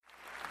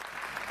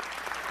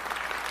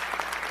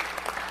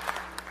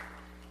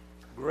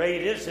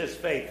Great is his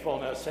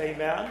faithfulness,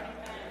 amen?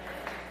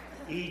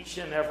 Each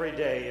and every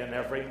day and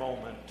every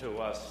moment to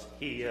us,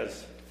 he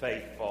is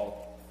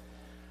faithful.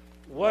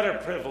 What a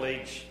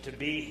privilege to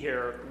be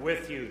here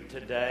with you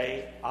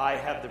today. I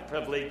had the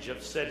privilege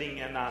of sitting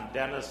in on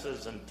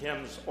Dennis's and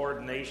Tim's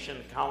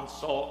ordination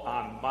council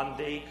on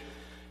Monday,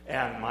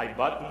 and my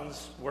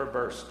buttons were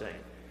bursting.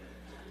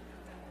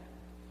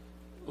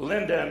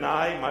 Linda and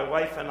I, my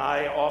wife and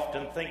I,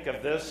 often think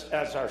of this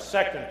as our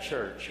second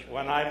church.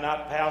 When I'm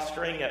not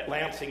pastoring at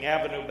Lansing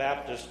Avenue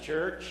Baptist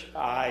Church,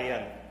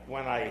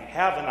 when I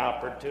have an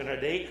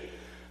opportunity,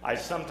 I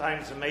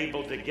sometimes am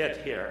able to get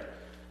here.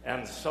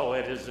 And so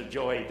it is a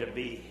joy to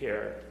be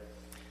here.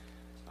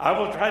 I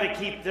will try to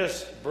keep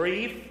this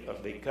brief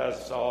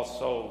because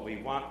also we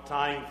want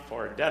time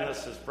for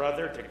Dennis's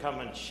brother to come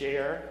and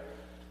share.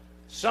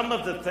 Some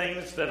of the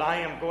things that I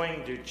am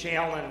going to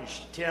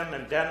challenge Tim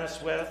and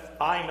Dennis with,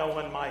 I know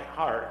in my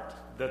heart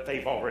that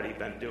they've already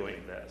been doing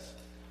this.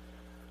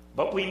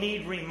 But we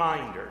need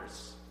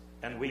reminders,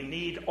 and we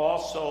need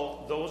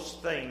also those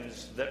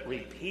things that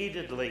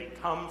repeatedly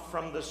come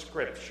from the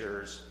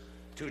Scriptures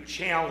to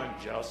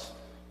challenge us,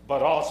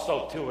 but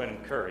also to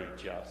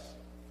encourage us.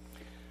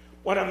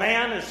 When a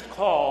man is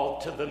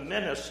called to the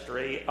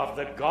ministry of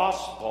the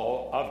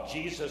gospel of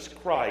Jesus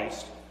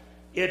Christ,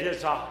 it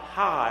is a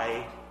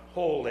high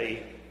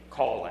holy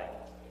calling.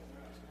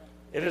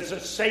 It is a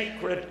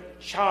sacred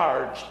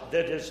charge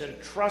that is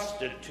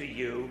entrusted to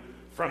you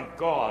from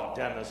God,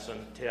 Dennis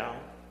and Tim.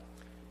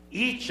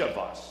 Each of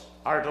us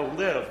are to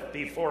live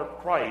before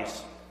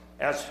Christ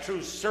as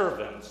true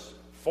servants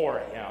for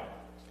him.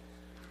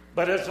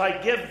 But as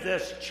I give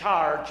this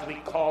charge, we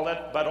call it,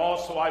 but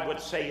also I would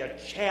say a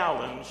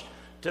challenge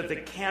to the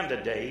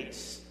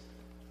candidates,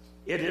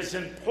 it is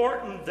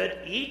important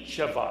that each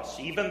of us,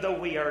 even though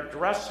we are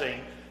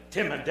addressing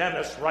Tim and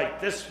Dennis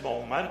right this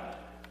moment,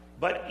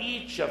 but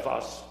each of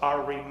us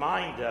are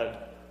reminded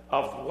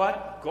of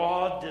what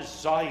God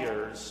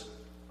desires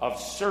of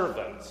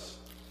servants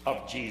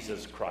of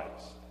Jesus Christ.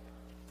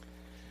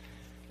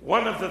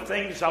 One of the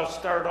things I'll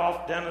start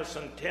off, Dennis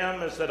and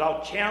Tim, is that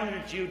I'll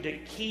challenge you to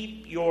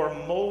keep your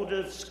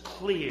motives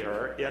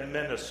clear in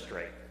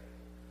ministry.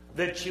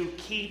 That you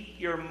keep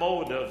your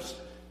motives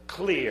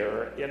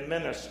clear in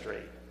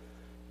ministry.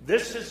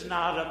 This is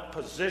not a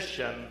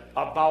position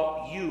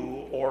about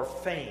you or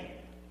fame.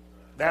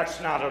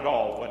 That's not at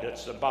all what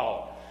it's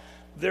about.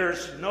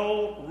 There's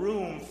no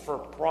room for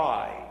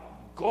pride.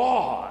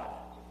 God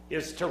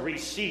is to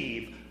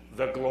receive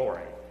the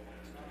glory.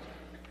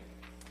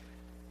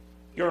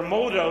 Your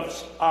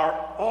motives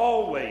are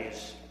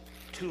always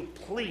to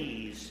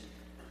please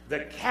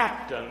the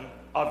captain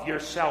of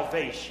your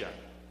salvation,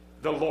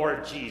 the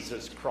Lord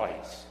Jesus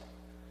Christ.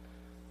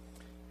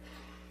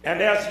 And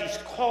as he's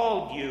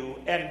called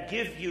you and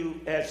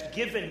has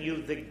given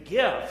you the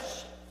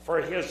gifts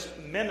for his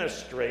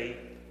ministry,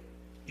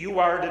 you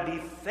are to be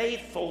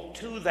faithful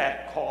to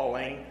that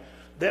calling,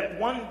 that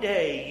one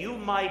day you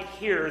might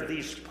hear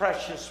these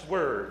precious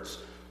words,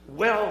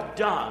 "Well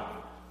done,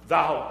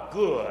 thou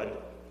good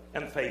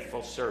and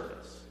faithful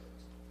servant."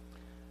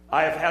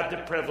 I have had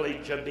the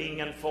privilege of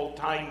being in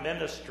full-time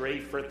ministry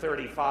for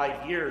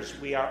 35 years.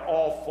 We are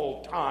all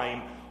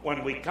full-time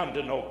when we come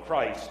to know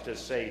Christ as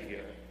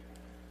Savior.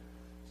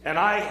 And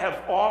I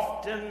have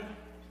often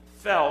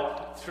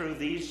felt through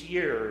these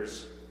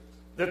years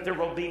that there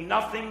will be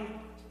nothing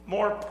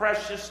more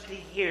precious to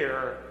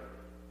hear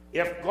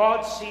if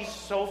God sees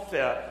so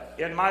fit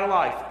in my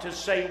life to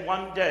say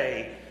one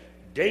day,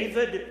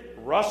 "David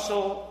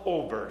Russell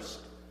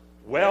Oberst,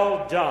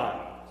 well done,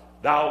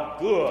 thou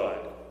good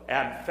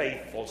and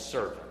faithful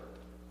servant."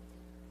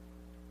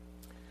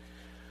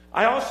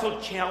 I also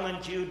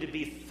challenge you to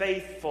be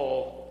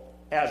faithful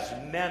as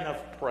men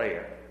of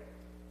prayer.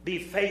 Be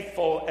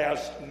faithful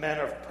as men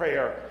of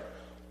prayer,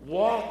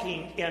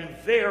 walking in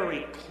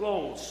very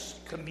close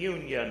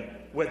communion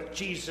with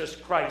Jesus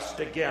Christ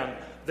again,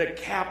 the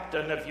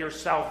captain of your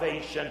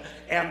salvation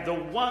and the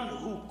one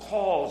who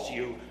calls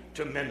you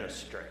to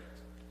ministry.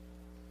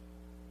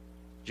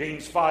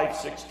 James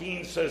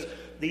 5:16 says,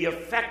 "The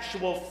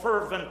effectual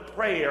fervent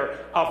prayer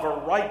of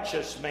a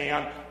righteous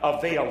man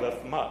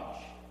availeth much."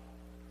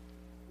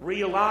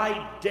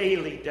 Rely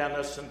daily,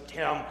 Dennis and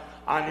Tim,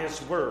 on his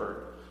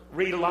word.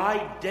 Rely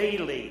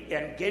daily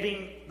in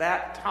getting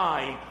that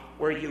time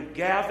where you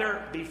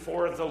gather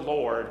before the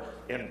Lord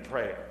in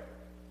prayer.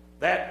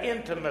 That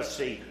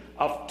intimacy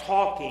of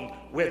talking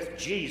with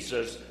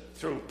Jesus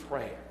through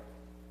prayer.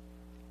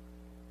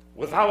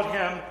 Without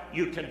him,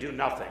 you can do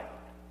nothing.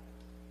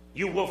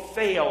 You will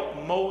fail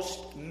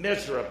most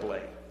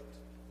miserably,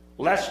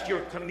 lest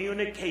your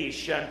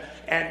communication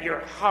and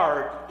your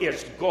heart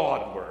is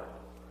Godward.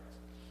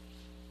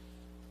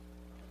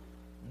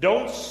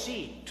 Don't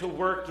seek to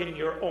work in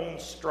your own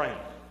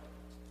strength.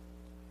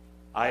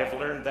 I have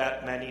learned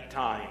that many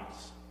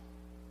times.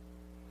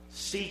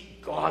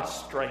 Seek God's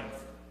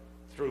strength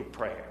through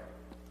prayer.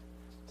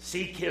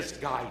 Seek his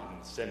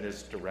guidance and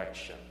his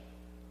direction.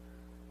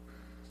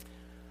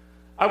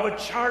 I would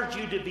charge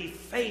you to be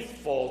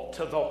faithful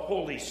to the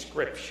Holy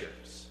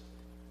Scriptures.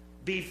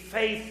 Be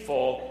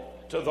faithful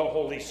to the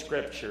Holy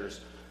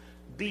Scriptures.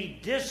 Be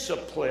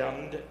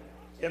disciplined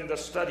in the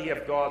study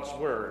of God's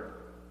Word.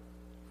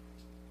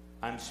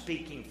 I'm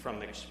speaking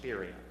from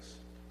experience.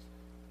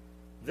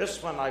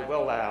 This one I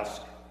will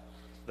ask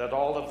that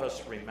all of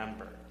us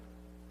remember.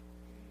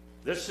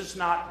 This is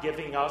not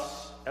giving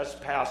us as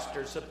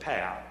pastors a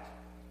path,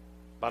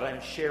 but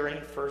I'm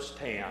sharing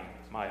firsthand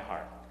my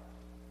heart.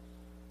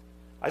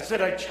 I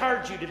said, I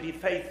charge you to be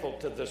faithful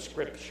to the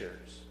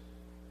Scriptures.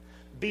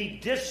 Be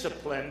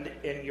disciplined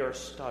in your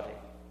study.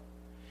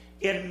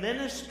 In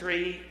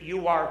ministry,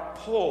 you are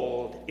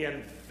pulled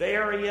in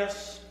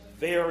various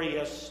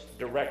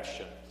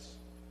directions.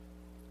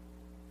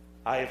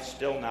 I have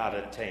still not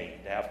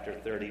attained after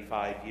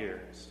 35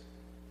 years.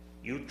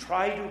 You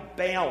try to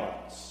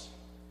balance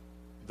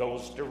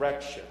those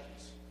directions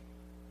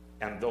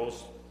and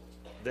those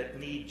that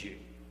need you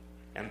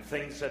and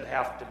things that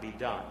have to be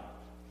done.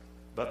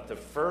 But the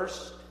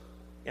first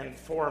and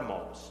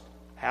foremost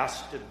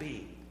has to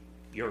be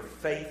your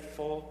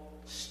faithful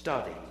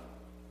study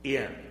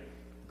in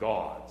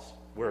God's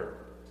Word.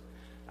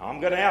 Now I'm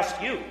going to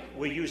ask you,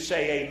 will you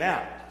say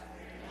amen?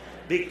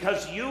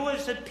 Because you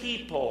as a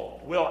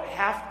people will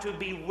have to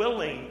be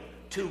willing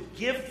to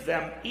give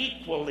them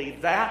equally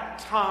that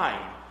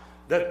time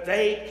that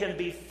they can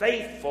be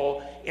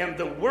faithful in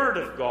the Word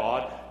of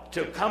God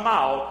to come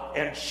out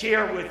and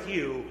share with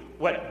you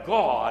what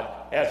God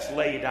has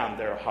laid on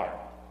their heart.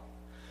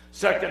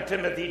 2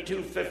 Timothy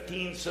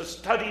 2:15 says,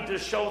 study to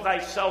show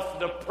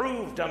thyself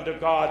approved unto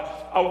God,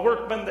 a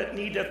workman that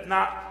needeth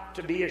not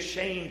to be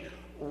ashamed,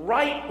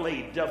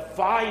 rightly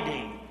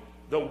dividing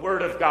the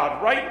Word of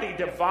God, rightly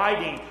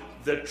dividing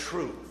the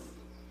truth.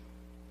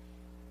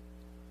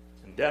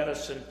 And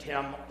Dennis and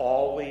Tim,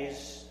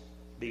 always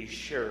be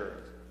sure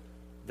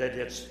that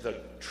it's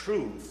the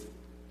truth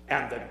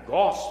and the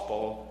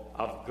gospel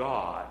of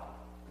God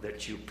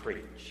that you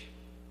preach.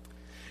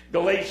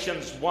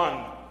 Galatians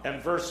 1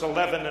 and verse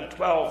 11 and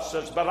 12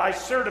 says, but I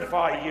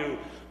certify you,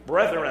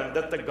 brethren,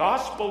 that the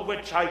gospel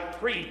which I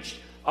preach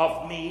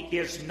of me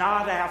is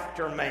not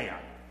after man.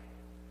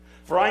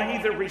 For I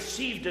neither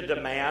received it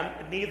of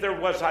man, neither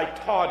was I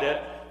taught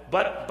it,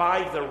 but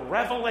by the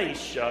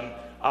revelation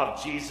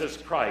of Jesus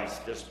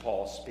Christ, as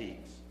Paul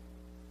speaks.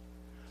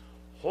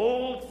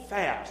 Hold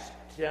fast,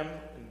 Tim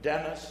and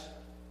Dennis,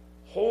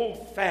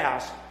 hold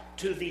fast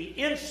to the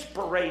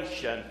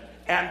inspiration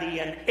and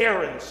the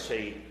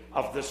inerrancy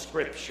of the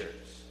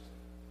Scriptures.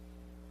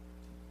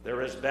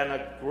 There has been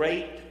a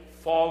great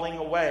falling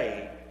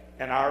away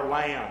in our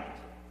land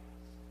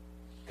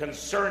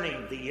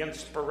concerning the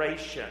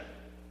inspiration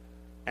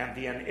and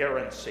the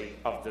inerrancy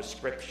of the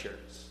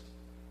Scriptures.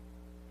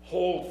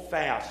 Hold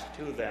fast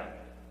to them.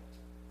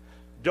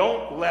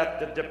 Don't let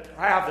the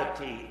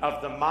depravity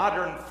of the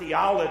modern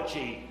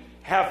theology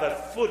have a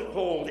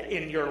foothold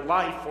in your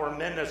life or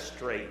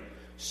ministry.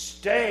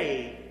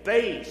 Stay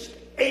based,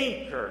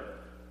 anchored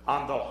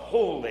on the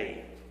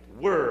holy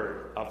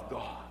Word of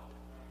God.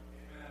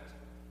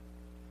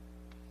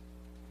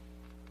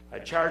 I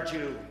charge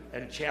you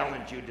and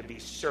challenge you to be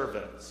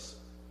servants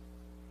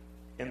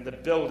in the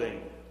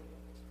building,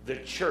 the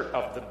church,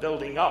 of the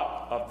building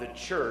up of the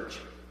church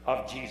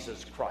of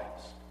Jesus Christ.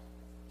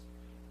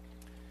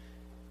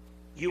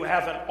 You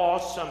have an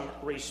awesome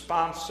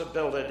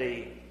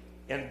responsibility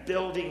in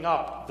building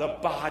up the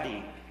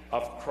body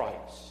of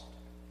Christ.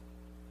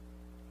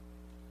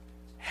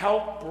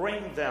 Help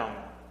bring them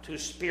to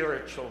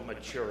spiritual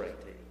maturity.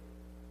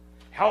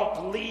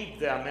 Help lead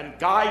them and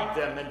guide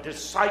them and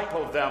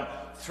disciple them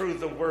through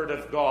the Word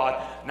of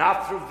God,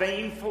 not through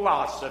vain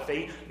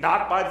philosophy,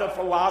 not by the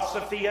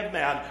philosophy of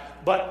men,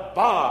 but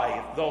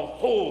by the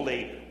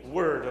holy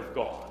Word of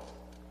God.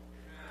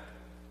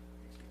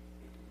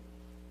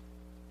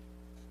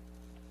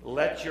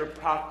 Let your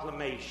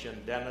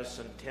proclamation, Dennis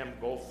and Tim,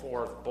 go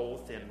forth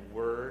both in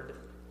word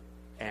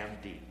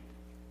and deed.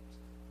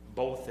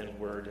 Both in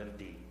word and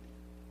deed.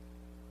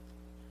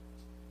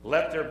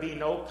 Let there be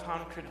no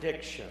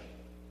contradiction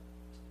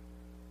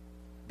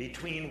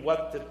between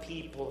what the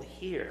people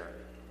hear,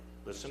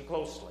 listen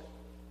closely,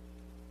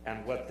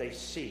 and what they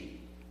see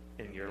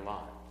in your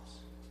lives.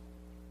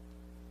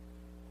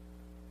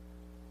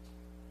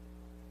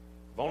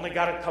 I've only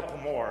got a couple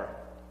more,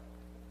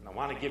 and I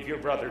want to give your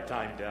brother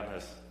time,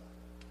 Dennis.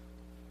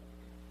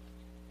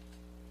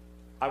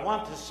 I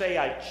want to say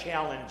I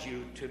challenge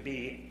you to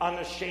be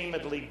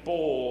unashamedly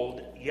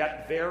bold,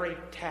 yet very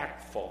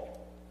tactful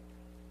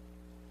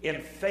in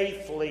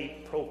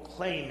faithfully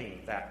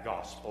proclaiming that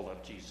gospel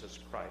of Jesus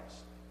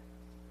Christ.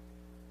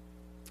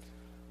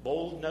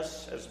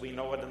 Boldness, as we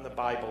know it in the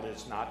Bible,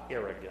 is not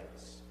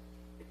arrogance.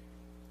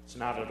 It's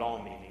not at all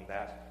meaning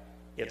that.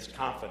 It's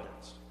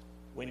confidence.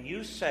 When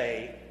you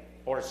say,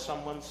 or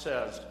someone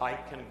says, I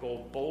can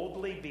go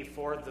boldly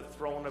before the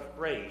throne of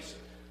grace,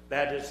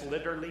 that is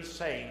literally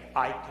saying,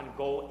 I can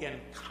go in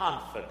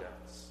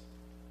confidence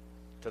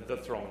to the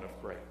throne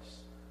of grace.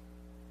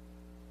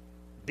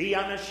 Be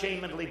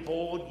unashamedly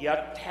bold,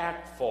 yet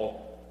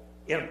tactful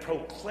in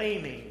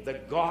proclaiming the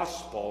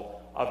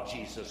gospel of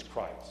Jesus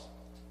Christ.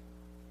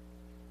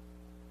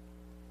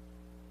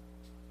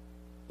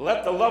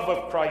 Let the love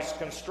of Christ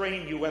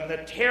constrain you, and the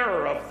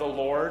terror of the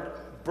Lord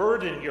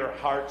burden your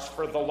hearts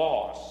for the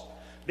lost,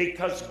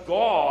 because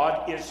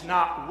God is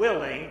not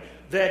willing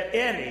that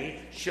any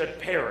should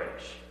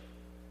perish.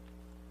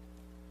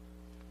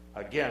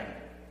 Again,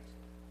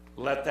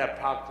 let that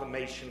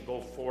proclamation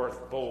go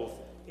forth both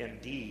in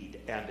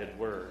deed and in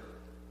word.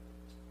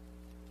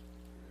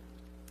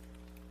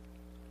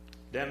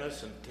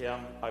 Dennis and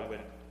Tim, I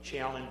would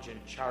challenge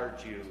and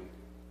charge you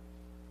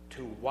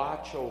to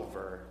watch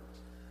over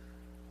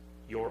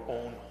your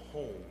own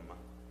home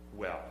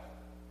well.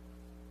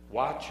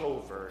 Watch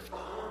over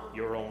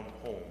your own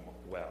home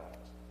well.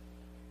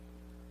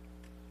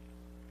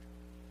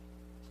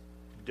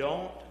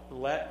 Don't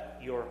let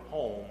your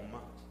home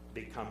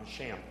become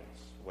shambles.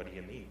 What do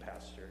you mean,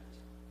 Pastor?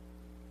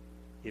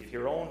 If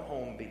your own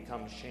home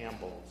becomes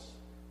shambles,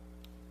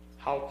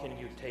 how can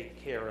you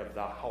take care of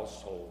the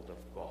household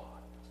of God?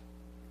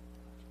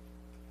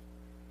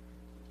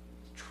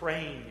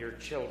 Train your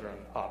children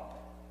up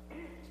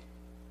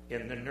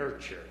in the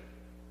nurture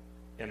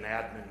and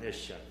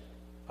admonition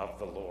of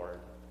the Lord.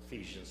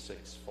 Ephesians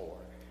 6:4.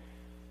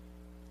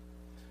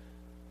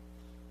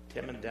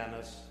 Tim and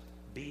Dennis,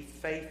 be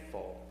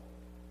faithful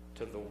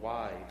to the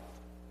wife,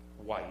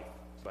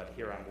 but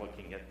here I'm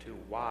looking at two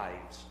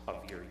wives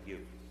of your youth.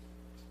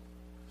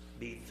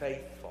 Be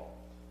faithful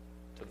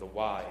to the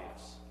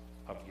wives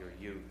of your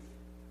youth.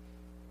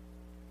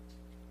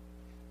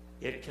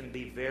 It can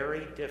be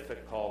very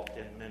difficult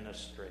in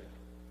ministry,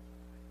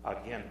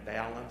 again,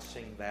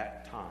 balancing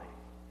that time.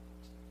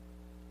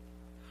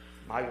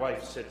 My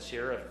wife sits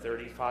here of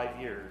 35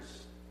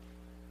 years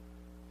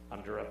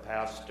under a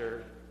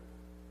pastor,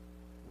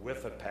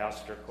 with a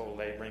pastor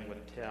co-laboring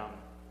with Tim.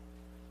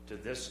 To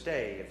this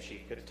day, if she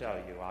could tell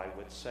you, I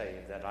would say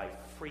that I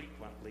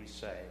frequently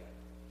say,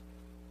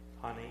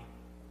 honey,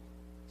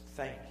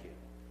 thank you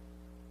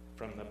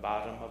from the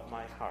bottom of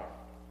my heart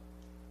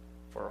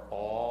for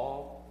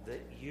all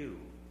that you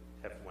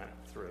have went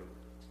through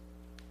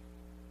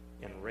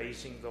in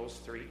raising those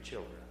 3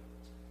 children,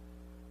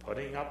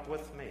 putting up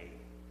with me.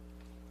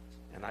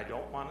 And I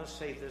don't want to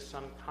say this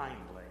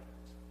unkindly,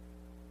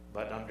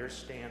 but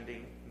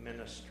understanding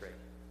ministry.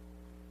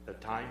 The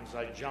times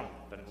I jump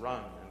and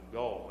run and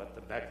go at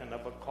the beckon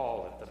of a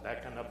call, at the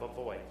beckon of a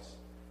voice.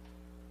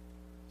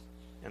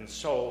 And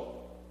so,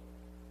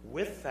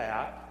 with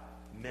that,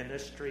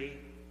 ministry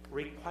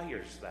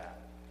requires that.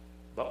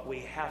 But we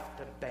have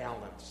to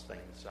balance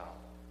things out.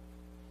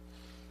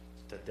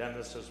 To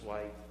Dennis's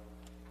wife,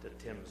 to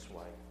Tim's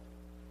wife,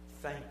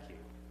 thank you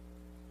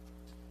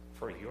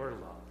for your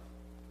love,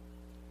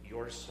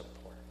 your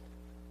support,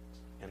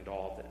 and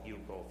all that you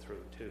go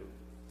through too.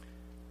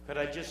 Could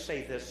I just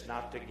say this,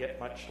 not to get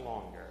much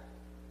longer?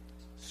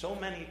 So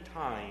many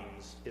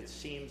times it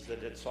seems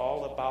that it's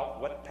all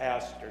about what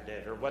Pastor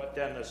did, or what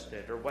Dennis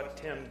did, or what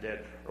Tim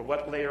did, or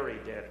what Larry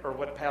did, or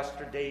what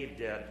Pastor Dave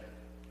did.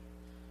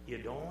 You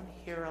don't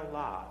hear a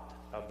lot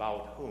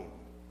about whom?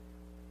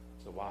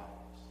 The wives.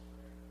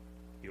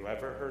 You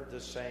ever heard the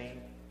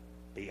saying,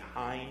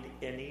 behind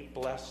any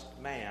blessed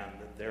man,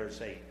 there's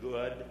a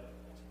good...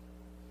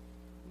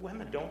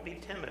 Women, don't be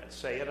timid.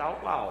 Say it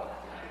out loud.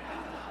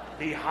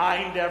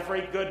 Behind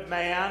every good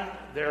man,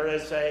 there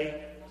is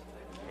a...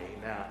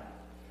 Amen.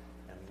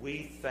 And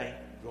we thank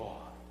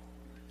God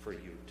for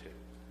you too.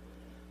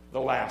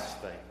 The last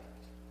thing.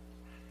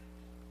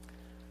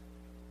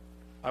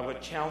 I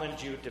would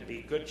challenge you to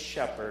be good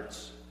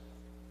shepherds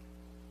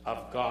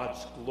of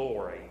God's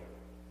glory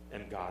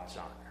and God's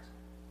honor.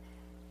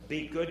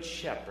 Be good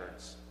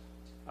shepherds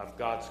of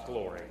God's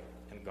glory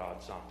and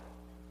God's honor.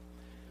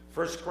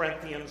 1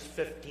 Corinthians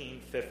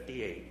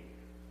 15:58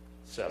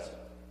 says it.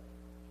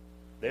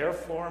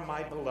 Therefore,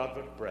 my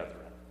beloved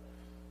brethren,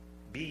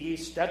 be ye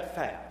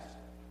steadfast,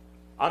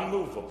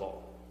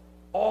 unmovable,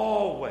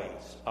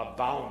 always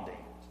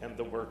abounding in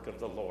the work of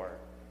the Lord.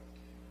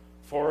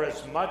 For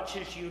as much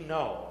as you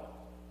know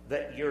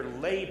that your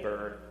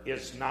labor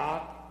is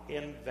not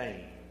in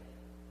vain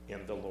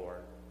in the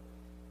Lord.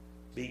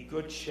 Be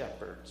good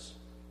shepherds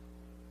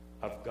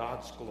of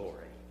God's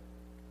glory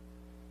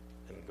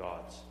and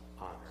God's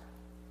honor.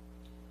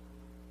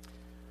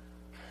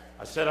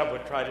 I said I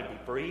would try to be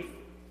brief,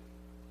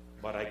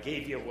 but I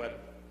gave you what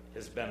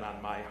has been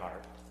on my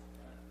heart.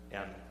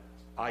 And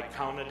I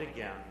count it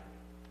again.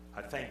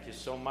 I thank you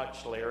so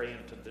much, Larry,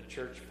 and to the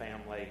church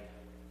family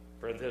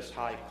for this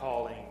high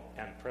calling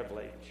and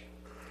privilege.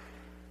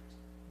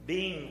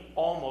 Being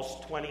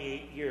almost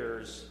 28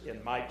 years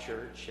in my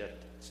church,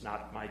 it's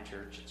not my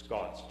church, it's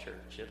God's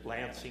church, at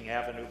Lansing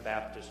Avenue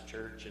Baptist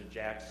Church in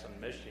Jackson,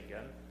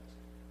 Michigan,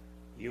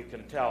 you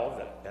can tell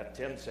that at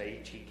Tim's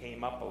age, he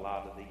came up a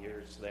lot of the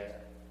years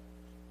there.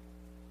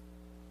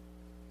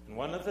 And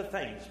one of the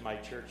things my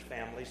church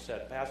family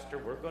said, Pastor,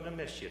 we're going to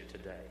miss you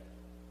today.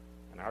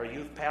 And our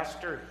youth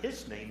pastor,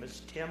 his name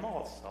is Tim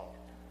also,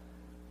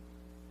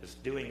 is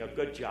doing a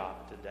good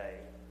job today.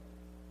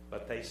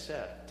 But they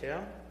said,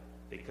 Tim,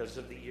 because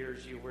of the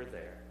years you were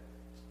there,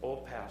 oh,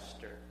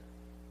 Pastor,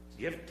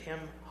 give Tim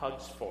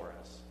hugs for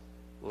us.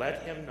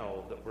 Let him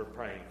know that we're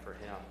praying for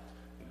him.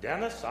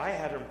 Dennis, I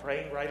had them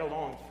praying right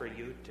along for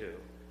you too.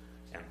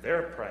 And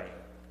they're praying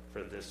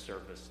for this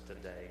service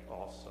today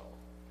also.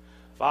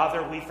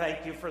 Father, we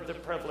thank you for the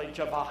privilege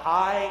of a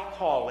high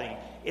calling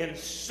in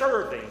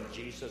serving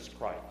Jesus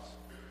Christ.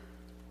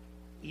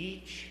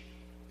 Each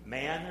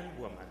man and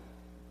woman,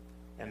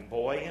 and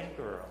boy and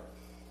girl,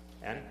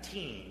 and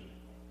teen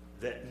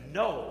that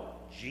know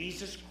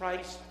Jesus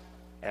Christ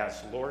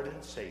as Lord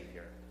and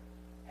Savior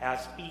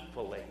has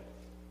equally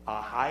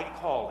a high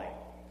calling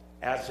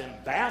as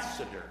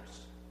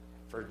ambassadors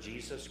for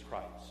Jesus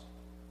Christ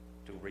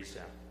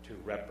to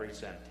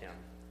represent him.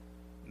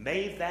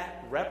 May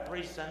that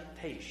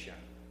representation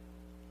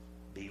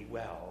be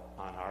well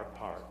on our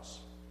parts,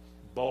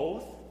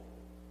 both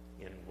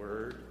in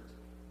word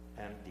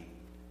and deed.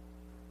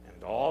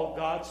 And all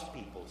God's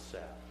people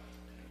said,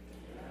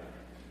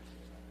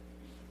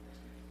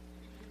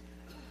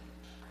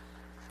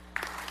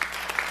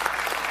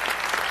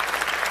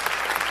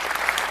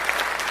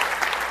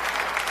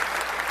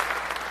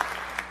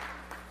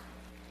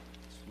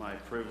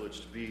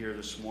 privilege to be here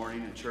this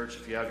morning. In church,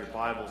 if you have your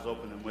Bibles,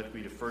 open them with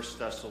me to 1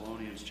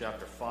 Thessalonians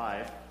chapter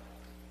 5.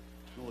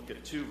 We'll look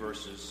at 2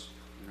 verses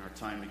in our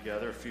time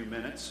together, a few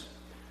minutes.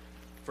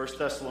 1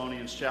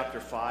 Thessalonians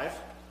chapter 5.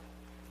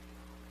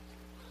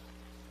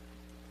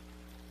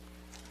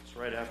 It's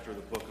right after the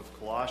book of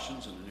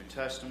Colossians in the New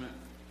Testament.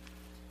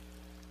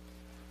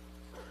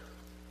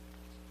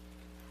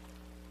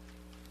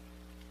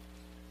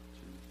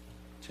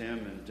 Tim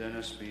and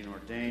Dennis being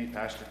ordained,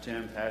 Pastor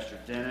Tim, Pastor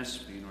Dennis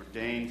being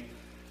ordained.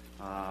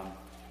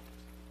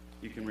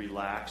 You can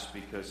relax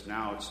because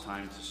now it's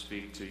time to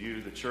speak to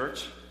you, the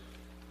church,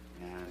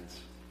 and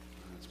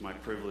it's my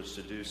privilege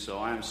to do so.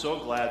 I am so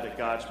glad that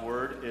God's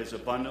Word is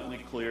abundantly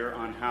clear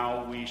on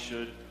how we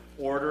should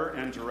order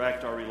and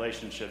direct our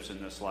relationships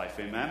in this life.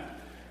 Amen?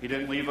 He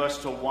didn't leave us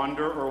to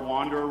wander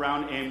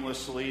around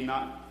aimlessly,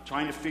 not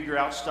trying to figure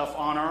out stuff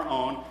on our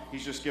own.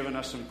 He's just given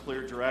us some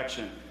clear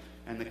direction.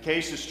 And the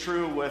case is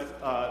true with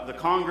the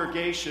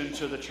congregation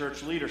to the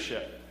church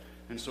leadership.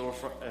 And so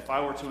if I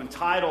were to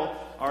entitle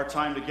our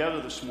time together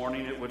this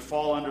morning, it would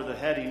fall under the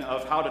heading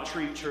of how to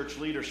treat church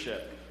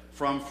leadership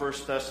from 1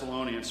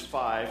 Thessalonians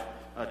 5,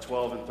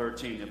 12 and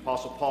 13. The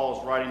Apostle Paul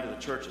is writing to the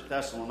church at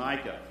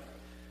Thessalonica.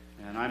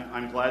 And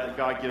I'm glad that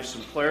God gives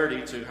some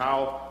clarity to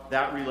how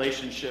that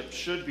relationship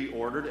should be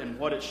ordered and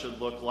what it should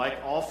look like,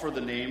 all for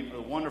the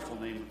wonderful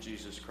name of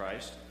Jesus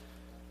Christ.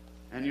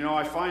 And you know,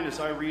 I find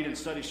as I read and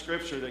study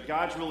Scripture that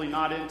God's really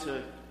not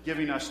into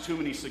giving us too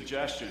many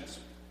suggestions.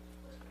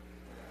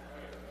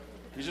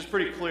 He's just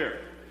pretty clear.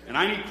 And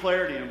I need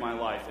clarity in my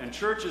life. And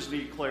churches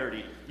need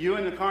clarity. You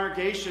in the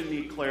congregation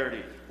need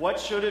clarity. What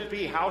should it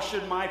be? How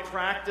should my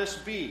practice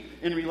be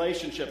in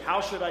relationship?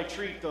 How should I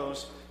treat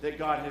those that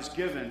God has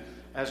given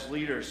as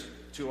leaders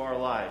to our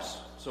lives?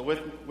 So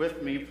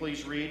with me,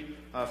 please read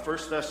 1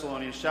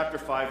 Thessalonians chapter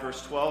 5,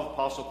 verse 12.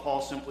 Apostle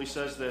Paul simply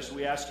says this: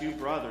 "We ask you,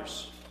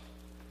 brothers,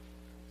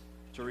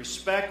 to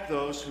respect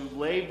those who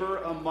labor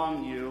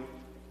among you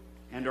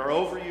and are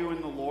over you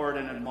in the Lord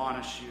and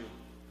admonish you,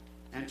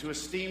 and to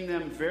esteem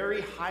them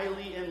very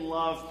highly in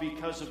love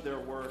because of their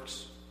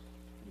works.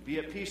 Be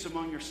at peace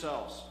among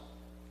yourselves."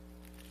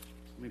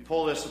 Let me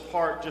pull this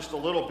apart just a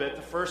little bit.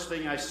 The first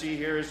thing I see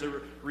here is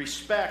to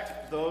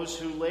respect those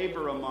who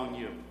labor among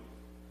you.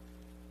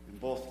 And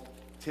both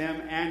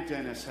Tim and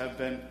Dennis have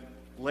been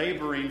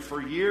laboring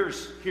for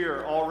years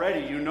here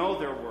already. You know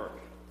their work.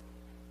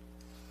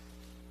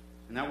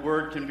 And that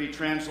word can be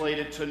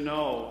translated to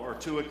know or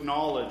to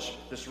acknowledge,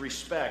 this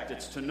respect.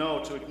 It's to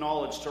know, to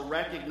acknowledge, to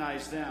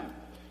recognize them.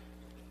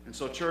 And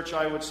so, church,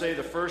 I would say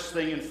the first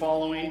thing in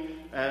following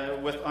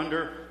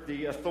under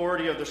the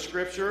authority of the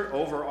Scripture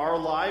over our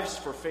lives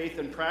for faith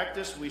and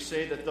practice, we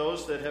say that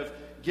those that have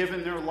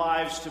given their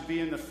lives to be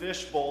in the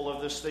fishbowl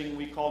of this thing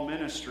we call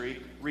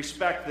ministry,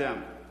 respect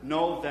them,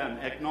 know them,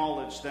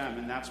 acknowledge them,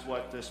 and that's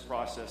what this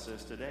process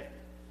is today.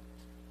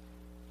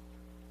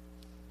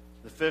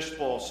 The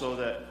fishbowl, so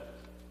that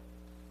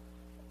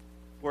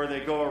where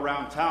they go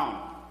around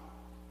town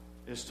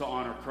is to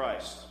honor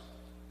Christ.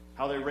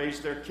 How they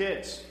raise their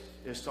kids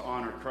is to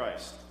honor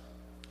Christ.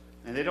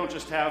 And they don't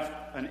just have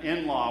an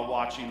in-law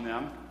watching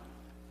them,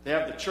 they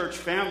have the church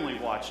family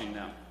watching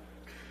them.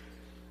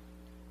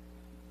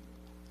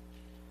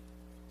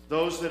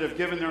 Those that have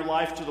given their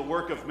life to the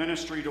work of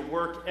ministry to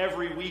work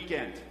every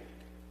weekend,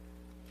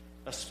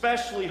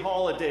 especially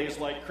holidays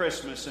like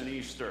Christmas and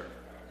Easter.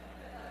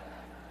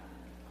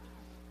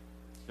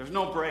 There's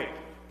no break.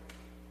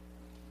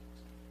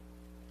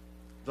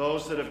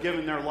 Those that have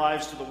given their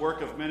lives to the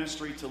work of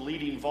ministry, to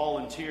leading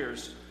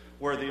volunteers,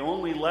 where the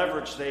only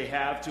leverage they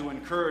have to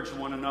encourage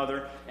one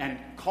another and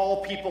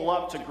call people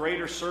up to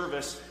greater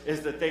service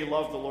is that they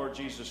love the Lord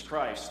Jesus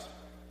Christ.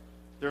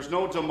 There's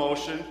no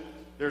demotion.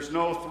 There's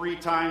no 3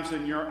 times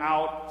and you're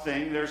out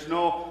thing. There's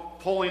no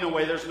pulling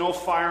away. There's no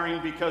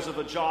firing because of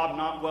a job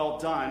not well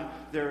done.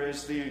 There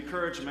is the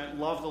encouragement,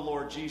 love the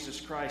Lord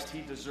Jesus Christ.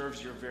 He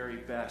deserves your very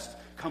best.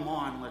 Come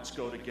on, let's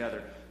go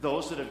together.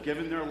 Those that have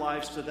given their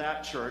lives to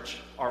that church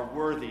are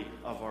worthy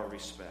of our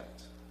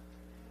respect.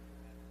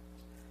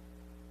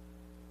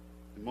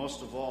 And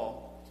most of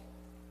all,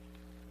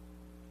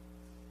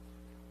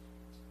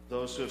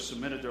 those who have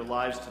submitted their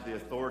lives to the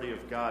authority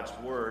of God's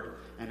Word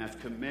and have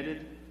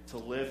committed to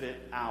live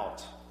it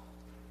out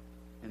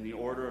in the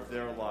order of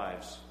their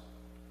lives.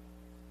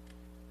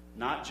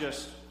 Not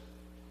just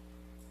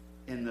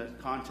in the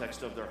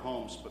context of their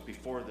homes, but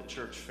before the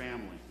church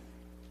family.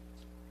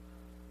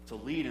 To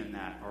lead in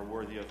that are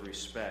worthy of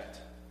respect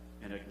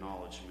and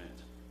acknowledgement.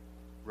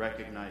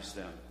 Recognize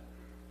them.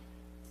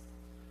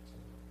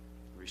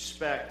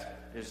 Respect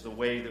is the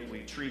way that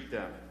we treat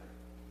them.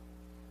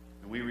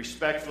 And we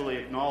respectfully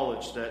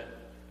acknowledge that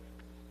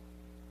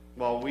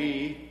while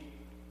we,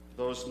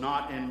 those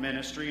not in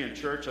ministry and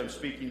church, I'm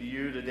speaking to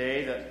you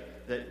today,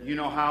 that you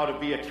know how to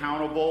be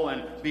accountable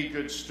and be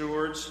good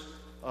stewards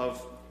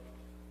of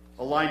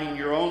aligning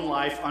your own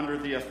life under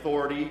the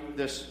authority,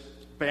 this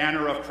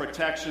banner of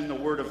protection, the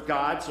Word of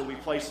God, so we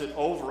place it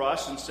over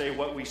us and say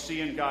what we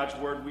see in God's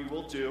Word we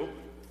will do.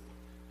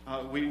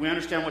 We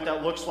understand what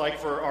that looks like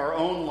for our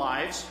own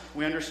lives.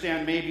 We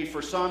understand maybe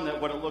for some that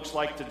what it looks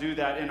like to do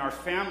that in our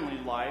family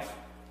life.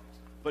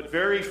 But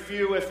very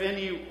few, if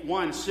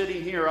anyone,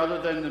 sitting here other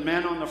than the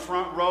men on the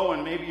front row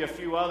and maybe a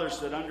few others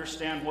that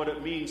understand what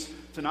it means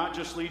to not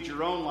just lead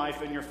your own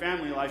life and your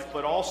family life,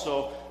 but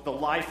also the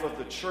life of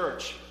the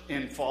church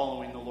in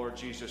following the Lord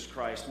Jesus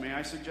Christ. May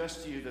I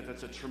suggest to you that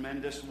that's a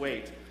tremendous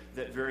weight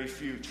that very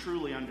few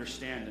truly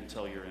understand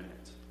until you're in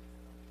it.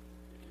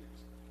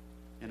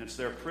 And it's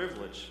their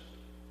privilege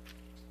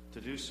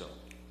to do so,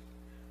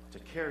 to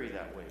carry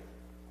that weight.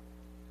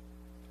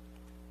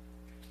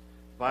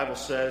 The Bible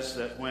says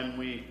that when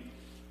we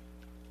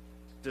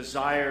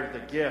desire the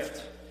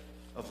gift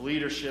of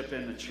leadership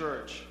in the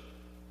church,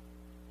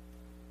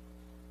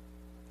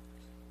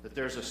 that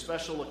there's a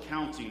special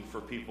accounting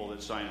for people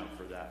that sign up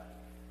for that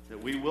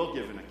we will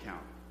give an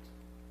account.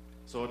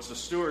 So it's the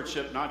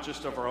stewardship not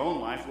just of our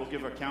own life. We'll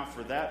give account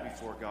for that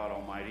before God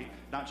Almighty.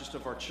 Not just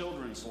of our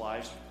children's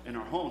lives in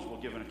our homes. We'll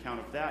give an account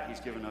of that.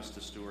 He's given us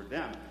to steward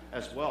them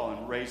as well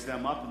and raise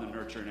them up in the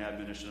nurture and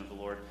admonition of the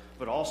Lord.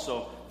 But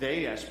also,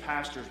 they as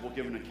pastors will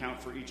give an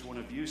account for each one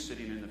of you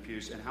sitting in the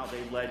pews and how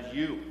they led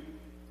you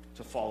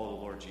to follow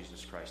the Lord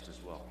Jesus Christ as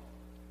well.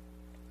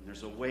 And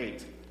there's a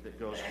weight that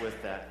goes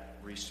with that.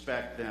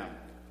 Respect them.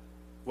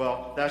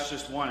 Well, that's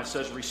just one. It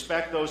says,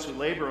 respect those who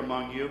labor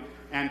among you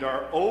and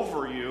are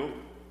over you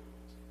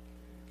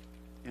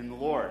in the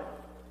Lord.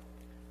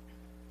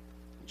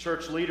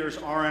 Church leaders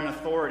are in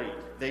authority.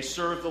 They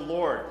serve the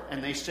Lord,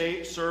 and they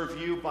serve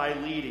you by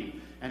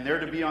leading. And they're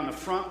to be on the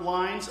front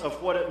lines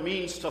of what it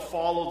means to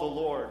follow the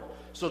Lord.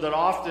 So that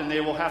often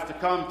they will have to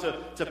come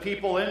to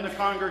people in the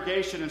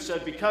congregation and say,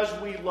 because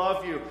we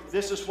love you,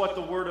 this is what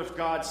the Word of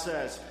God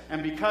says.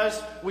 And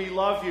because we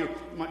love you,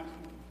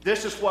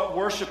 this is what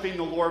worshiping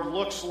the Lord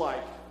looks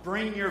like.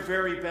 Bring your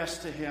very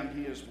best to Him.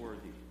 He is worthy.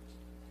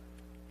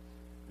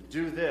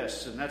 Do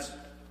this. And that's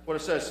what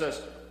it says. It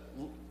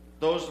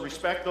says,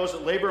 respect those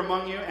that labor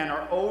among you and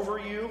are over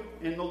you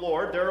in the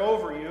Lord. They're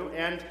over you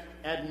and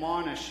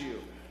admonish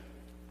you.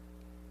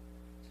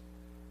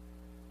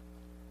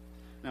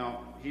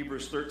 Now,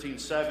 Hebrews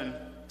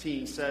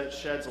 13:17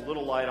 sheds a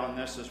little light on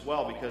this as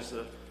well, because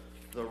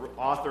the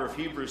author of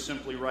Hebrews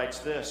simply writes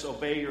this: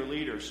 obey your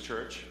leaders,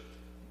 church.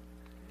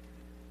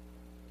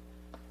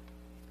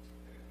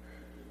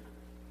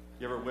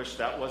 You ever wish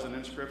that wasn't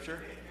in Scripture?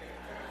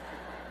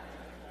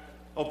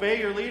 Obey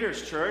your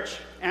leaders, church,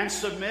 and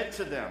submit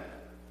to them.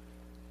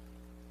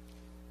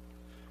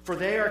 For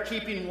they are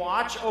keeping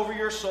watch over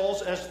your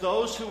souls as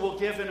those who will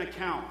give an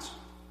account.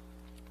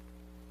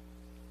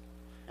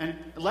 And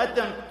let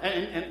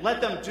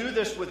them do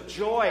this with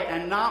joy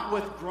and not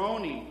with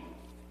groaning,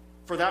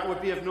 for that would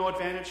be of no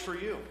advantage for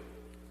you.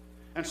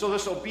 And so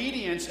this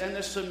obedience and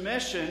this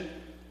submission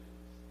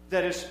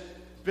that is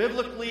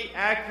biblically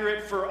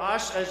accurate for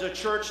us as a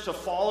church to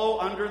follow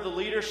under the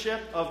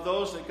leadership of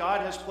those that God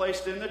has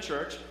placed in the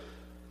church,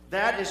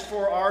 that is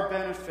for our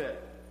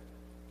benefit.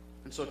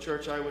 And so,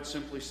 church, I would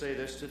simply say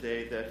this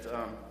today, that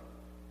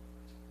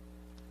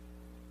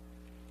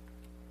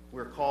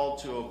we're called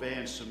to obey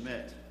and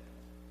submit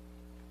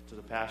to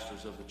the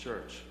pastors of the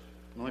church.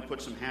 And let me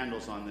put some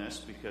handles on this,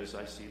 because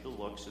I see the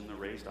looks and the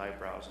raised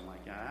eyebrows. I'm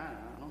like, I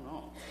don't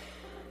know.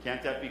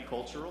 Can't that be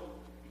cultural?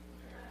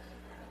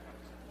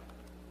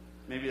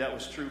 Maybe that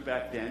was true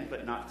back then,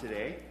 but not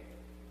today.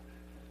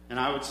 And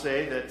I would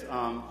say that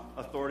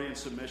authority and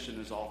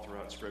submission is all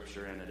throughout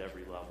Scripture and at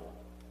every level.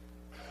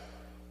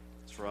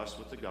 It's for us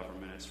with the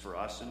government. It's for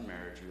us in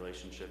marriage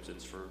relationships.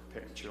 It's for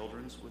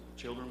children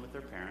with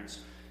their parents.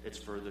 It's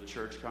for the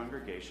church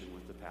congregation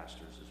with the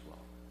pastors as well.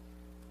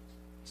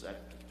 It's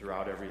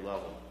throughout every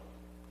level.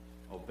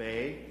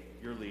 Obey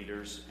your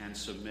leaders and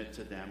submit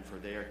to them, for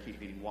they are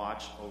keeping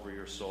watch over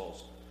your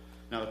souls.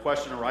 Now the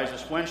question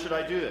arises, when should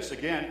I do this?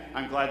 Again,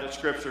 I'm glad that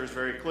Scripture is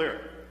very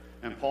clear.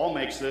 And Paul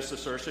makes this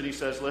assertion. He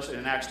says, listen,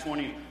 in Acts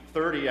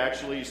 20:30,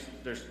 actually,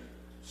 there's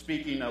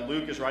speaking,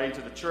 Luke is writing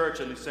to the church,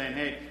 and he's saying,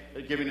 hey,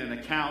 giving an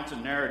account, a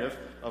narrative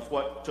of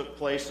what took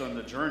place on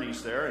the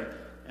journeys there.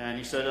 And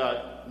he said,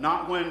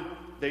 not when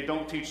they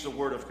don't teach the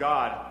Word of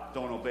God,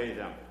 don't obey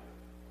them.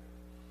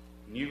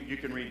 You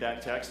can read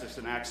that text. It's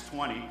in Acts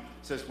 20. It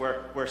says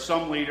where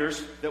some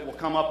leaders that will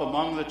come up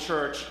among the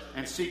church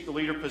and seek the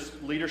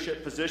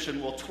leadership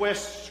position will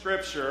twist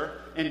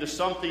Scripture into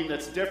something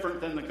that's different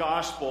than the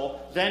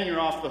gospel. Then you're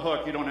off the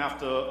hook. You don't have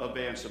to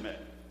obey and submit.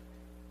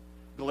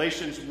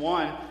 Galatians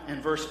 1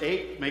 and verse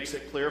 8 makes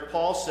it clear.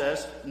 Paul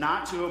says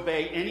not to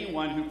obey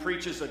anyone who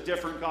preaches a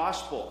different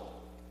gospel.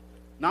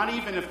 Not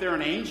even if they're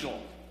an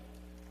angel.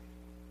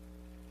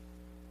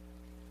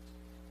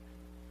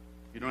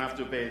 You don't have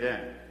to obey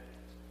them.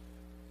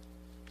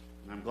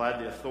 And I'm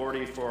glad the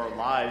authority for our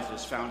lives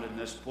is found in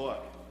this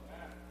book.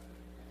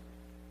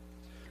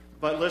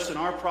 But listen,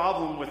 our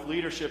problem with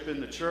leadership in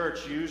the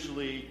church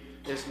usually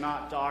is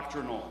not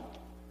doctrinal.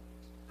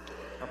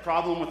 Our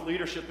problem with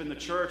leadership in the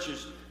church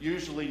is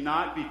usually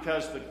not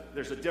because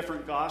there's a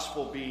different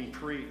gospel being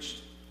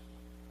preached.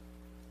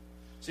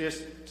 See,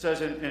 it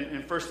says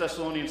in 1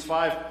 Thessalonians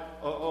 5,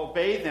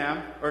 obey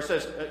them, or it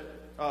says,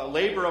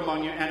 labor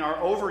among you and are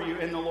over you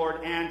in the Lord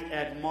and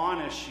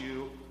admonish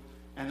you.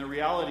 And the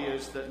reality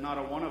is that not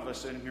a one of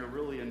us in here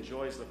really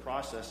enjoys the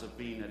process of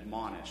being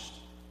admonished.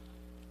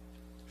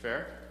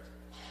 Fair?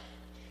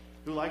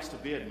 Who likes to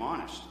be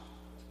admonished?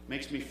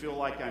 Makes me feel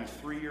like I'm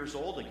 3 years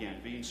old again,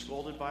 being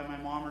scolded by my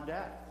mom or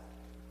dad.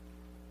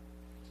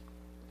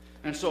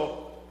 And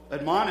so,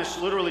 admonish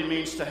literally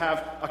means to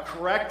have a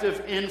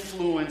corrective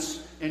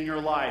influence in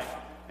your life.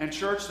 And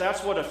church,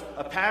 that's what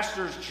a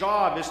pastor's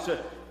job is,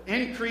 to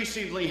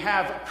increasingly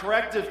have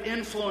corrective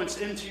influence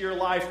into your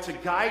life to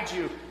guide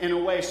you in a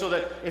way so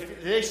that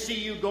if they see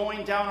you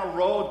going down a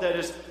road that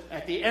is,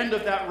 at the end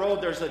of that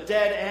road, there's a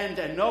dead end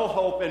and no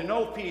hope and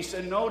no peace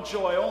and no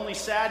joy, only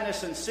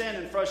sadness and sin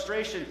and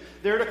frustration,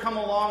 they're to come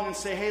along and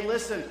say, hey,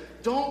 listen,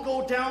 don't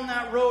go down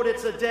that road,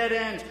 it's a dead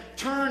end.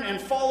 Turn and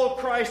follow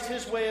Christ,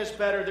 his way is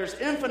better. There's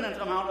infinite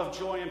amount of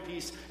joy and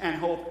peace and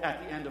hope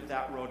at the end of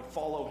that road.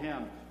 Follow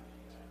him.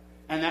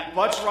 And that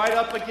butts right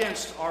up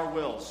against our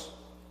wills.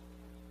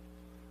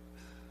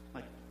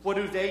 What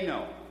do they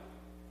know?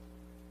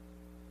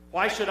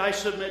 Why should I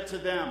submit to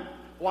them?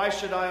 Why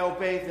should I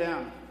obey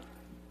them?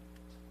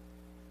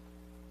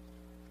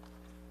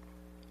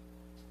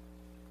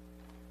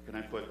 Can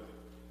I put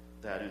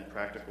that in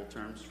practical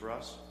terms for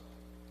us?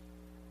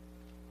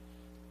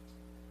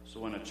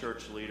 So when a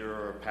church leader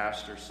or a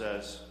pastor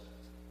says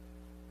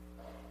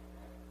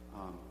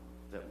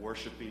that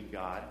worshiping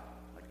God,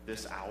 like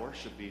this hour,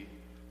 should be,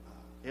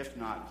 if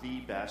not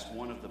the best,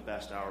 one of the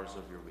best hours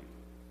of your week.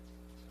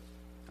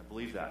 I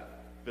believe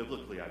that.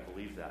 Biblically, I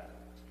believe that.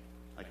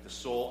 Like the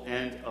sole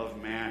end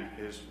of man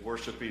is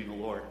worshiping the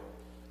Lord.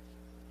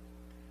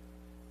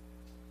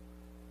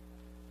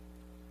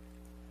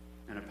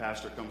 And a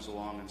pastor comes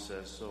along and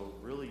says, so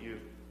really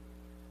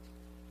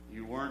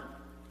you weren't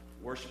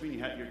worshiping?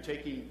 You're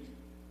taking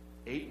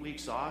 8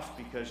 weeks off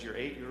because your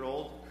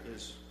 8-year-old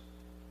is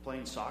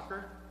playing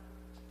soccer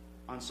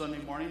on Sunday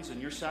mornings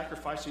and you're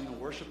sacrificing the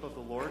worship of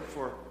the Lord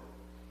for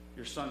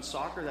your son's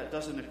soccer? That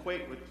doesn't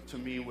equate to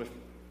me with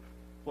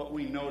what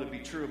we know to be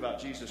true about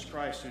Jesus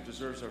Christ, who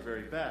deserves our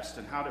very best.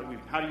 And how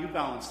do you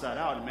balance that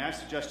out? And may I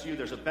suggest to you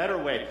there's a better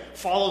way.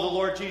 Follow the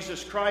Lord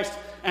Jesus Christ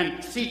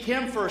and seek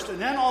him first, and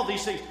then all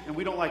these things. And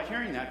we don't like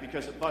hearing that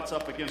because it butts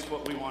up against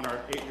what we want our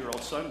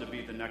 8-year-old son to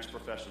be, the next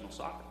professional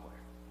soccer player.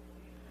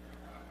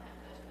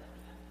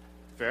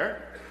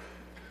 Fair?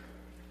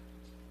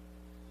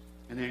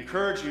 And they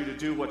encourage you to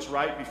do what's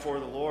right before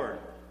the Lord.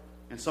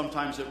 And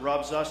sometimes it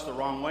rubs us the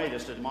wrong way,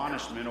 this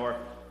admonishment, or,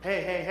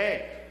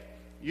 hey,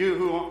 you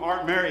who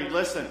aren't married,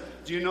 listen,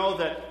 do you know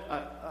that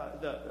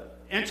the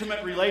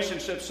intimate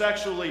relationship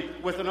sexually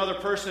with another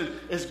person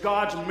is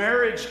God's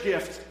marriage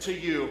gift to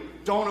you?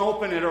 Don't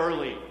open it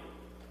early.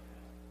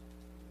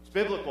 It's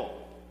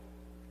biblical.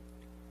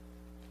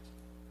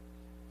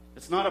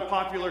 It's not a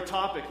popular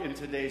topic in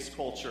today's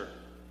culture.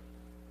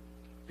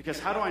 Because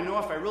how do I know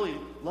if I really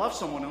love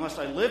someone unless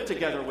I live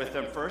together with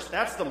them first?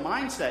 That's the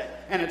mindset.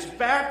 And it's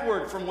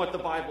backward from what the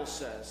Bible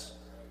says.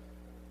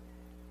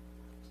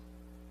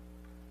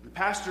 The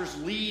pastors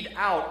lead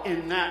out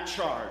in that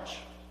charge.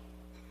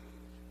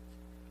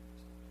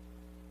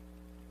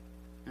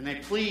 And they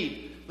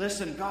plead,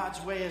 listen, God's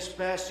way is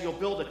best. You'll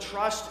build a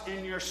trust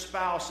in your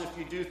spouse if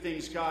you do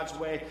things God's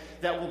way.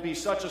 That will be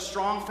such a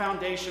strong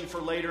foundation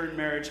for later in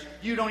marriage.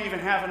 You don't even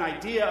have an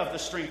idea of the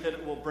strength that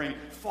it will bring.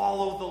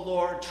 Follow the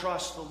Lord,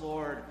 trust the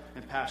Lord.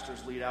 And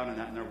pastors lead out in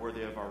that, and they're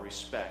worthy of our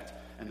respect.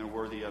 And they're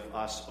worthy of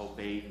us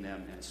obeying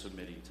them and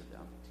submitting to them.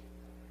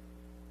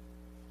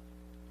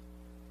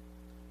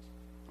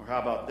 Or how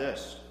about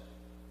this?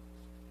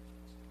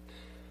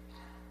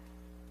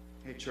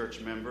 Hey,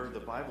 church member, the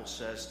Bible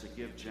says to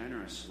give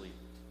generously.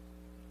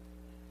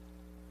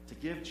 To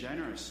give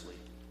generously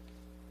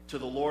to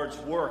the Lord's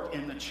work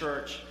in the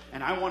church.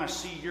 And I want to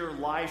see your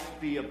life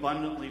be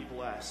abundantly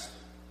blessed.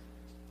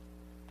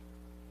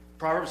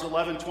 Proverbs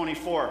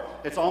 11:24.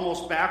 It's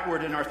almost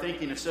backward in our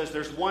thinking. It says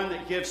there's one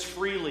that gives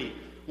freely,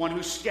 one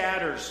who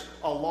scatters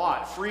a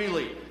lot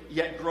freely,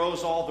 yet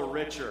grows all the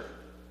richer.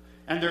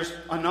 And there's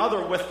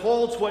another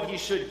withholds what he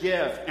should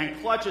give and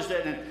clutches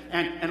it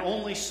and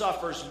only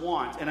suffers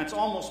want. And it's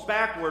almost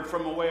backward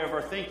from a way of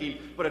our thinking,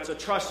 but it's a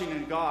trusting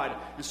in God.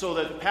 And so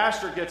that the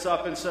pastor gets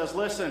up and says,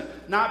 listen,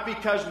 not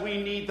because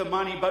we need the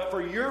money, but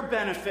for your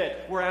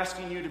benefit, we're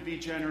asking you to be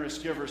generous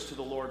givers to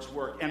the Lord's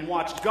work. And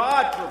watch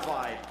God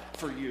provide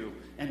for you.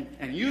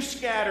 And you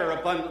scatter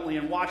abundantly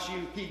and watch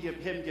him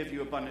give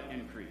you abundant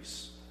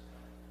increase.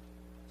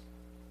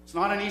 It's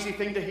not an easy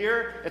thing to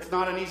hear. It's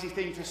not an easy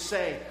thing to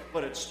say,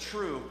 but it's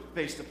true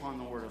based upon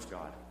the Word of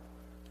God.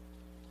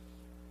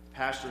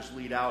 Pastors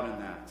lead out in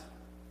that.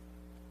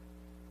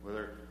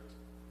 Whether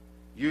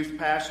youth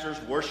pastors,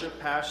 worship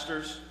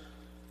pastors,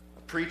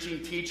 a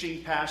preaching,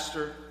 teaching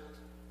pastor,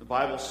 the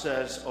Bible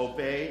says,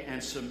 obey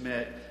and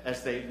submit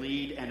as they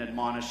lead and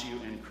admonish you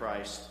in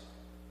Christ.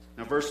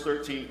 Now, verse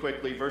 13,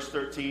 quickly, verse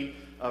 13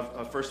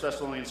 of 1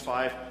 Thessalonians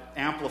 5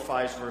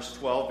 amplifies verse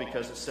 12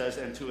 because it says,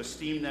 and to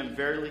esteem them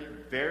very,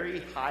 very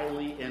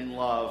highly in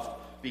love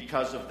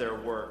because of their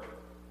work.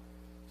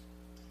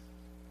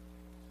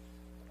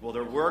 Well,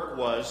 their work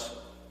was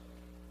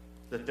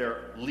that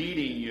they're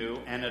leading you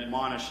and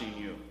admonishing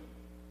you.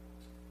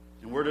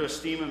 And we're to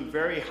esteem them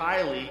very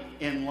highly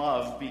in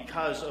love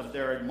because of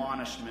their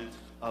admonishment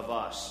of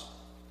us.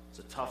 It's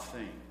a tough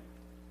thing.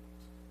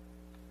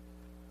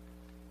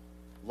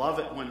 Love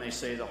it when they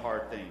say the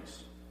hard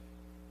things.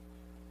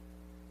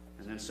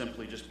 And then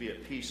simply just be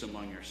at peace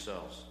among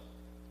yourselves.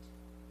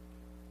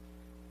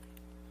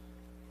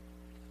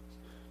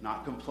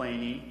 Not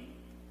complaining,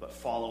 but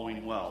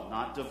following well.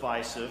 Not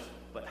divisive,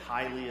 but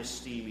highly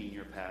esteeming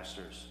your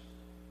pastors.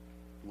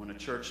 When a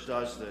church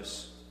does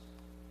this,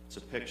 it's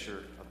a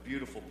picture, a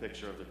beautiful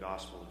picture of the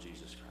gospel of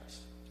Jesus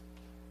Christ.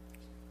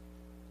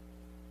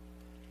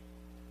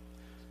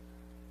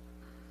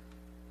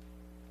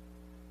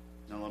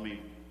 Now let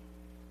me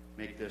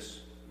make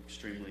this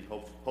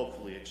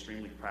hopefully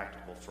extremely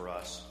practical for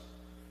us.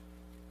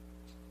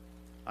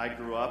 I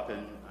grew up,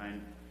 and I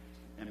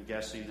am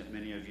guessing that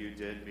many of you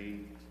did,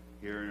 being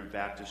here in a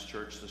Baptist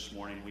church this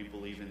morning. We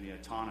believe in the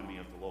autonomy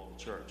of the local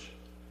church,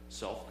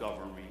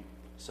 self-governing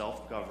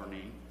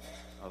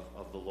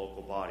of the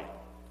local body.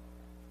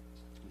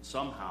 And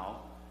somehow,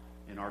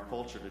 in our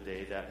culture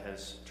today, that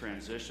has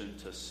transitioned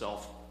to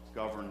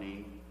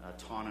self-governing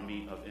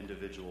autonomy of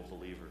individual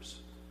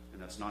believers.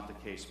 And that's not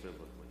the case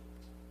biblically.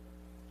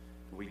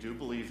 We do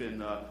believe in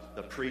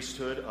the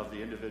priesthood of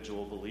the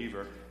individual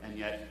believer, and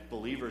yet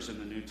believers in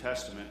the New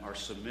Testament are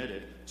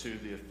submitted to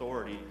the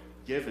authority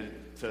given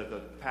to the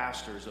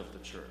pastors of the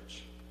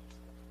church.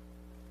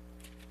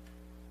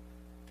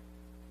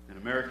 And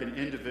American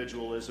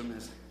individualism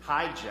has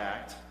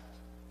hijacked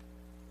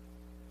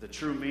the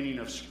true meaning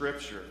of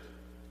Scripture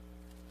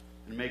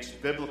and makes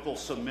biblical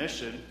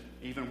submission,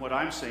 even what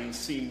I'm saying,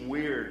 seem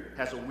weird,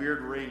 has a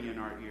weird ring in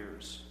our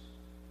ears.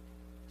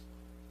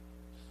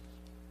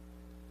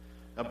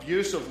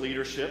 Abuse of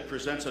leadership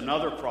presents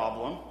another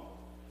problem.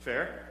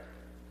 Fair?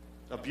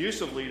 Abuse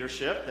of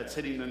leadership that's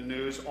hitting the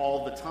news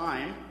all the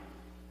time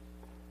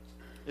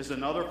is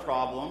another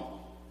problem.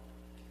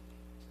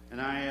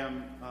 And I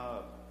am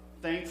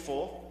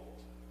thankful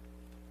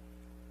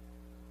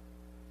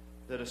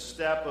that a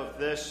step of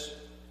this,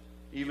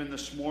 even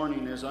this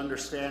morning, is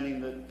understanding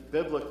that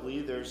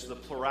biblically there's the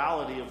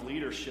plurality of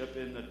leadership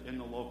in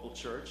the local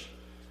church,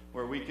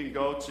 where we can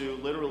go to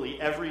literally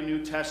every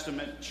New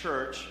Testament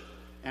church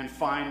and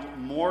find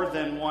more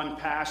than one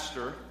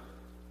pastor,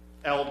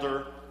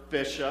 elder,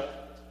 bishop,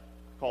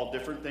 called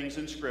different things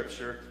in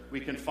Scripture. We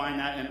can find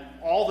that in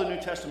all the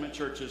New Testament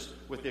churches,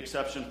 with the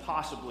exception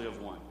possibly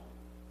of one.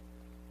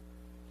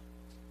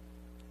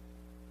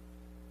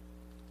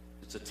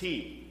 It's a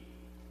team.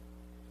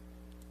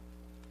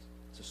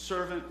 It's a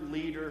servant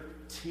leader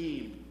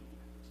team,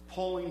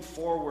 pulling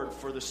forward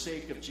for the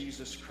sake of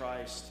Jesus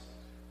Christ,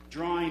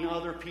 drawing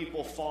other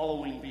people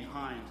following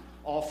behind,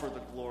 all for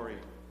the glory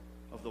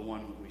of the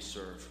one that we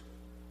serve.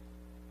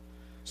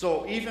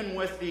 So even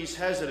with these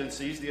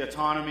hesitancies, the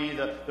autonomy,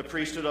 the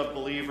priesthood of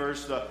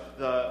believers,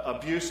 the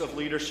abuse of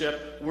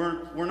leadership,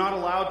 we're not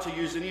allowed to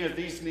use any of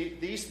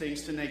these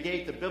things to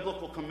negate the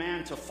biblical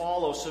command to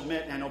follow,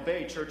 submit, and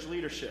obey church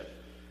leadership.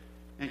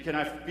 And can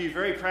I be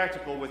very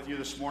practical with you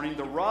this morning?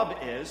 The rub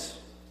is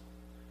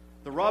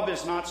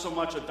not so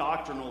much a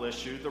doctrinal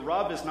issue. The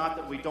rub is not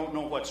that we don't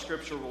know what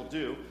Scripture will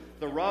do.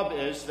 The rub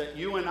is that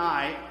you and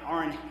I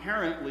are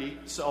inherently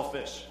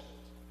selfish.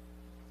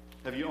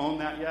 Have you owned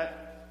that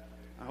yet?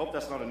 I hope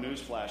that's not a news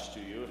flash to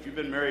you. If you've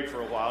been married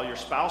for a while, your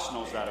spouse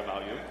knows that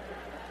about you.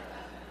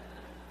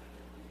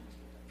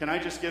 Can I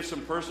just give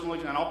some personal,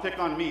 and I'll pick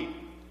on me.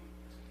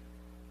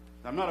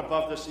 I'm not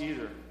above this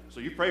either.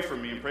 So you pray for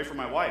me and pray for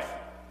my wife.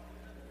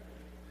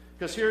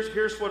 Because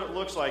here's what it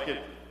looks like.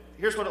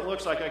 Here's what it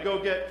looks like. I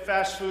go get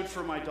fast food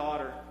for my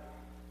daughter,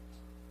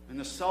 and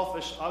the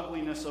selfish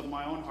ugliness of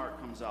my own heart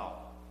comes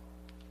out.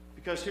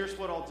 Because here's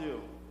what I'll do.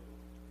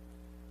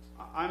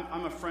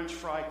 I'm a French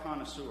fry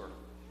connoisseur.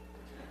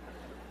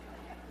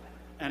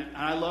 And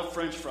I love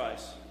French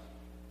fries.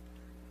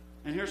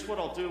 And here's what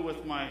I'll do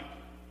with my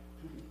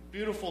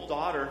beautiful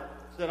daughter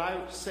that I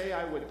say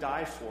I would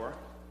die for,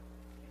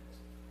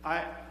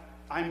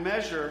 I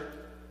measure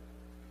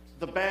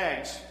the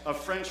bags of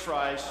French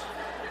fries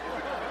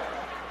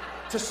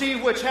to see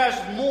which has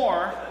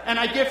more, and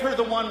I give her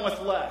the one with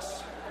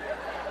less.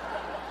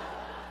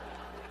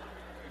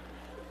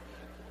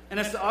 And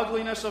it's the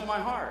ugliness of my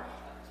heart.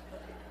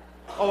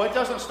 Oh, it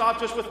doesn't stop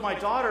just with my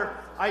daughter.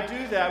 I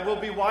do that. We'll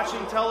be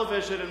watching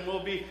television and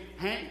we'll be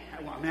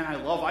man, I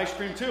love ice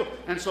cream too.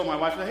 And so my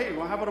wife said, hey,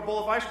 well, how about a bowl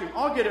of ice cream?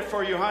 I'll get it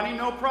for you, honey,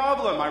 no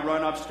problem. I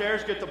run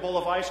upstairs, get the bowl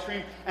of ice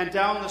cream, and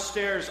down the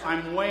stairs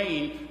I'm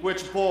weighing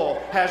which bowl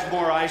has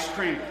more ice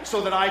cream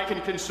so that I can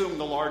consume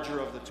the larger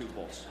of the two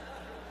bowls.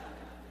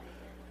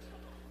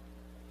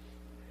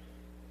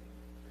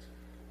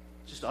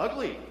 Just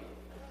ugly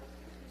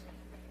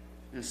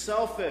and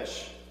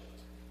selfish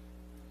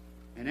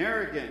and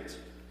arrogant.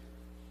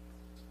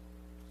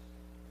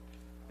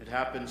 It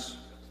happens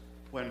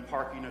when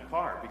parking a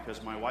car,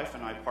 because my wife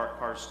and I park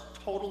cars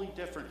totally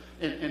different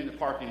in the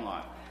parking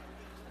lot.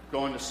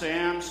 Going to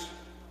Sam's,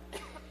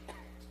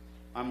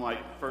 I'm like,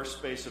 first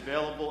space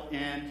available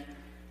in.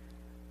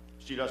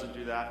 She doesn't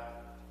do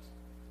that.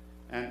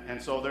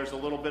 And so there's a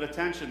little bit of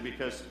tension,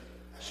 because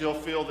she'll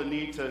feel the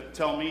need to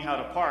tell me how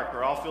to park,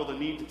 or I'll feel the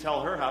need to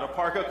tell her how to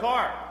park a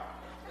car.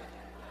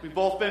 We've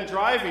both been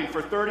driving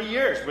for 30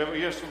 years.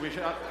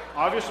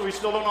 Obviously, we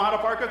still don't know how to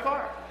park a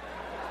car.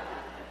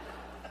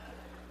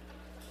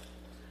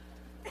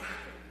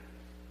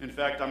 In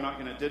fact,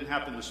 it didn't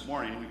happen this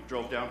morning. We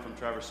drove down from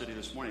Traverse City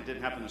this morning. It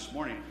didn't happen this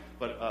morning,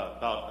 but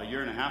about a year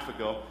and a half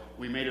ago,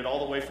 we made it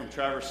all the way from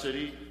Traverse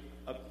City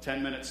up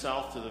 10 minutes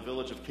south to the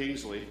village of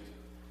Kingsley.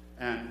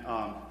 And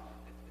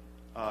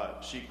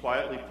she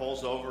quietly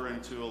pulls over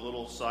into a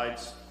little side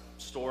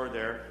store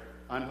there,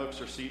 unhooks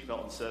her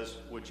seatbelt and says,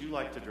 would you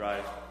like to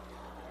drive?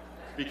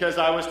 Because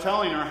I was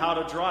telling her how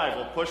to drive.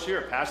 Well, push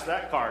here, pass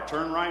that car,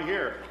 turn right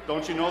here.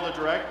 Don't you know the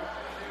direct?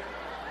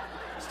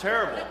 It's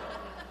terrible.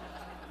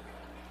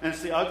 And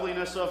it's the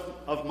ugliness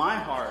of my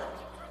heart.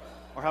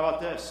 Or how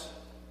about this?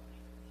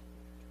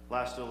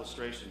 Last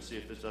illustration, see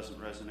if this doesn't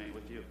resonate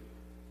with you.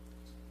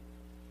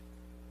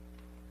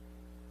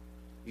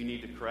 You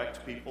need to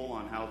correct people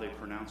on how they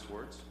pronounce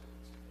words.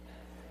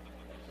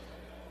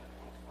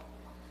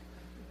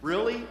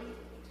 Really?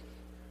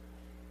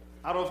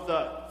 Out of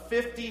the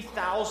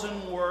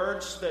 50,000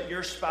 words that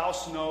your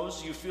spouse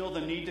knows, you feel the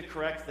need to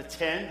correct the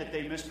 10 that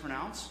they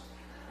mispronounce?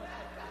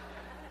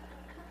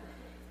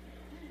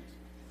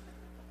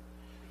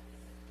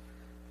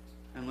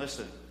 And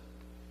listen,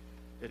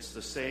 it's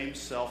the same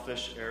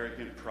selfish,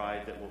 arrogant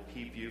pride that will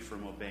keep you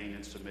from obeying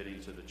and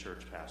submitting to the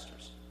church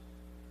pastors.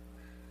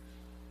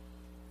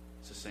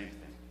 It's the same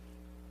thing.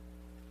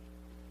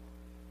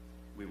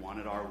 We want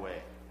it our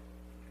way.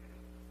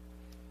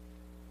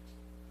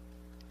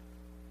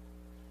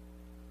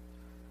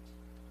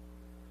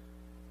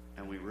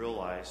 And we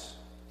realize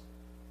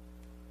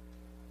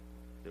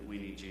that we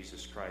need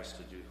Jesus Christ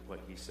to do what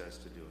he says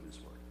to do in his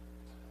word.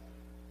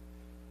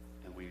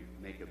 And we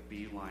make a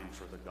beeline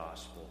for the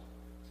gospel,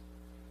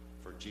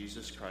 for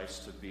Jesus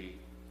Christ to be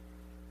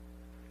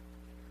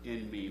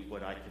in me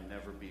what I can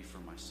never be for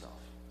myself.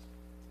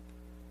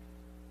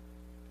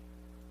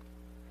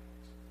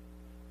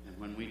 And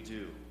when we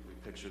do, we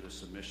picture the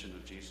submission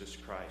of Jesus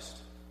Christ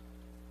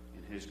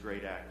in his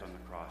great act on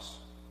the cross,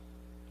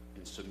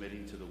 in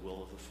submitting to the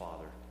will of the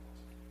Father.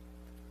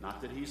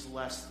 Not that he's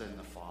less than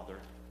the Father,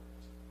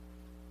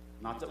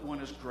 not that one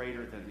is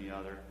greater than the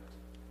other,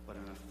 but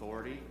an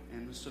authority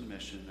and a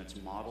submission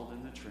that's modeled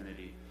in the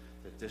Trinity,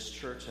 that this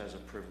church has a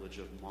privilege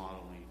of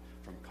modeling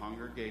from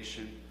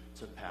congregation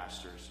to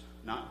pastors.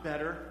 Not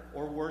better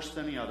or worse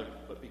than the other,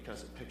 but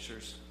because it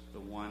pictures the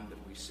one that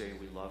we say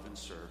we love and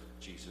serve,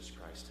 Jesus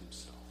Christ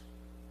himself.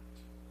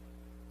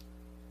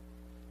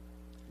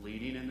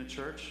 Leading in the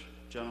church,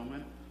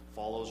 gentlemen,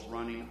 follows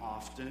running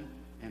often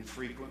and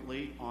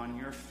frequently on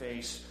your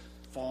face,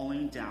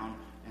 falling down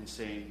and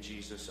saying,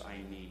 Jesus, I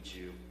need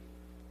you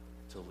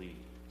to lead.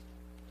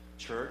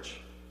 Church,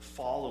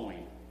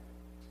 following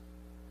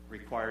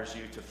requires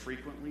you to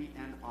frequently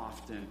and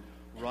often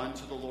run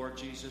to the Lord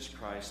Jesus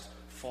Christ,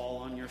 fall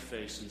on your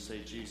face and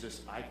say,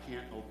 Jesus, I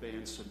can't obey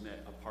and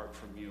submit apart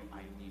from you.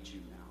 I need you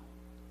now.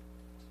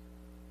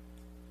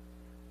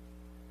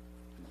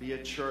 Be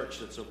a church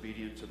that's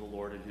obedient to the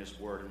Lord and his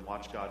word, and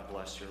watch God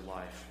bless your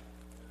life.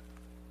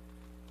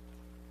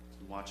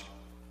 And watch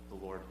the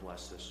Lord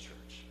bless this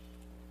church.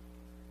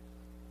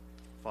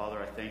 Father,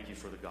 I thank you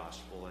for the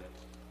gospel. I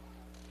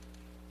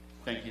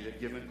thank you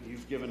that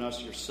you've given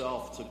us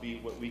yourself to be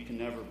what we can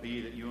never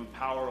be, that you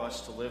empower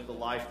us to live the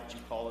life that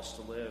you call us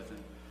to live. And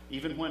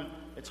even when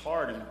it's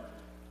hard and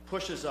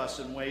pushes us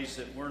in ways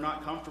that we're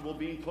not comfortable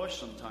being pushed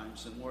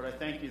sometimes. And Lord, I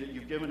thank you that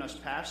you've given us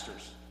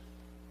pastors.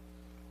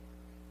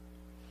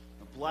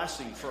 A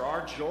blessing for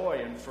our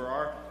joy and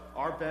for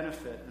our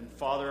benefit. And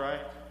Father,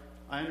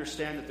 I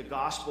understand that the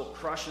gospel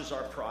crushes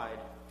our pride.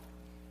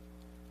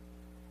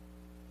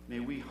 May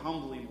we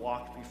humbly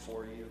walk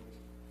before you.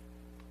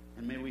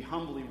 And may we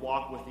humbly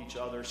walk with each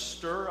other.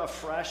 Stir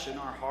afresh in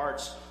our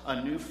hearts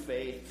a new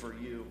faith for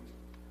you.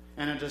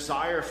 and a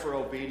desire for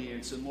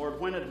obedience. And Lord,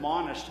 when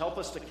admonished, help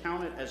us to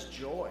count it as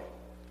joy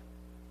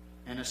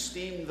and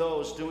esteem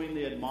those doing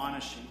the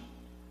admonishing.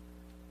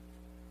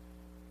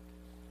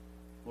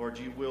 Lord,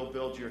 you will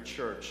build your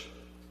church.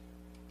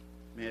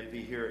 May it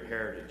be here at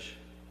Heritage.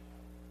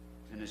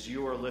 And as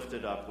you are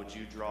lifted up, would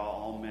you draw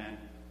all men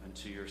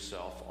unto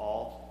yourself?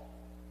 All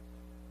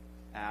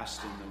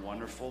asked in the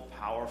wonderful,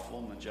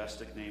 powerful,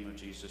 majestic name of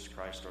Jesus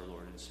Christ, our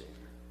Lord and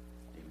Savior.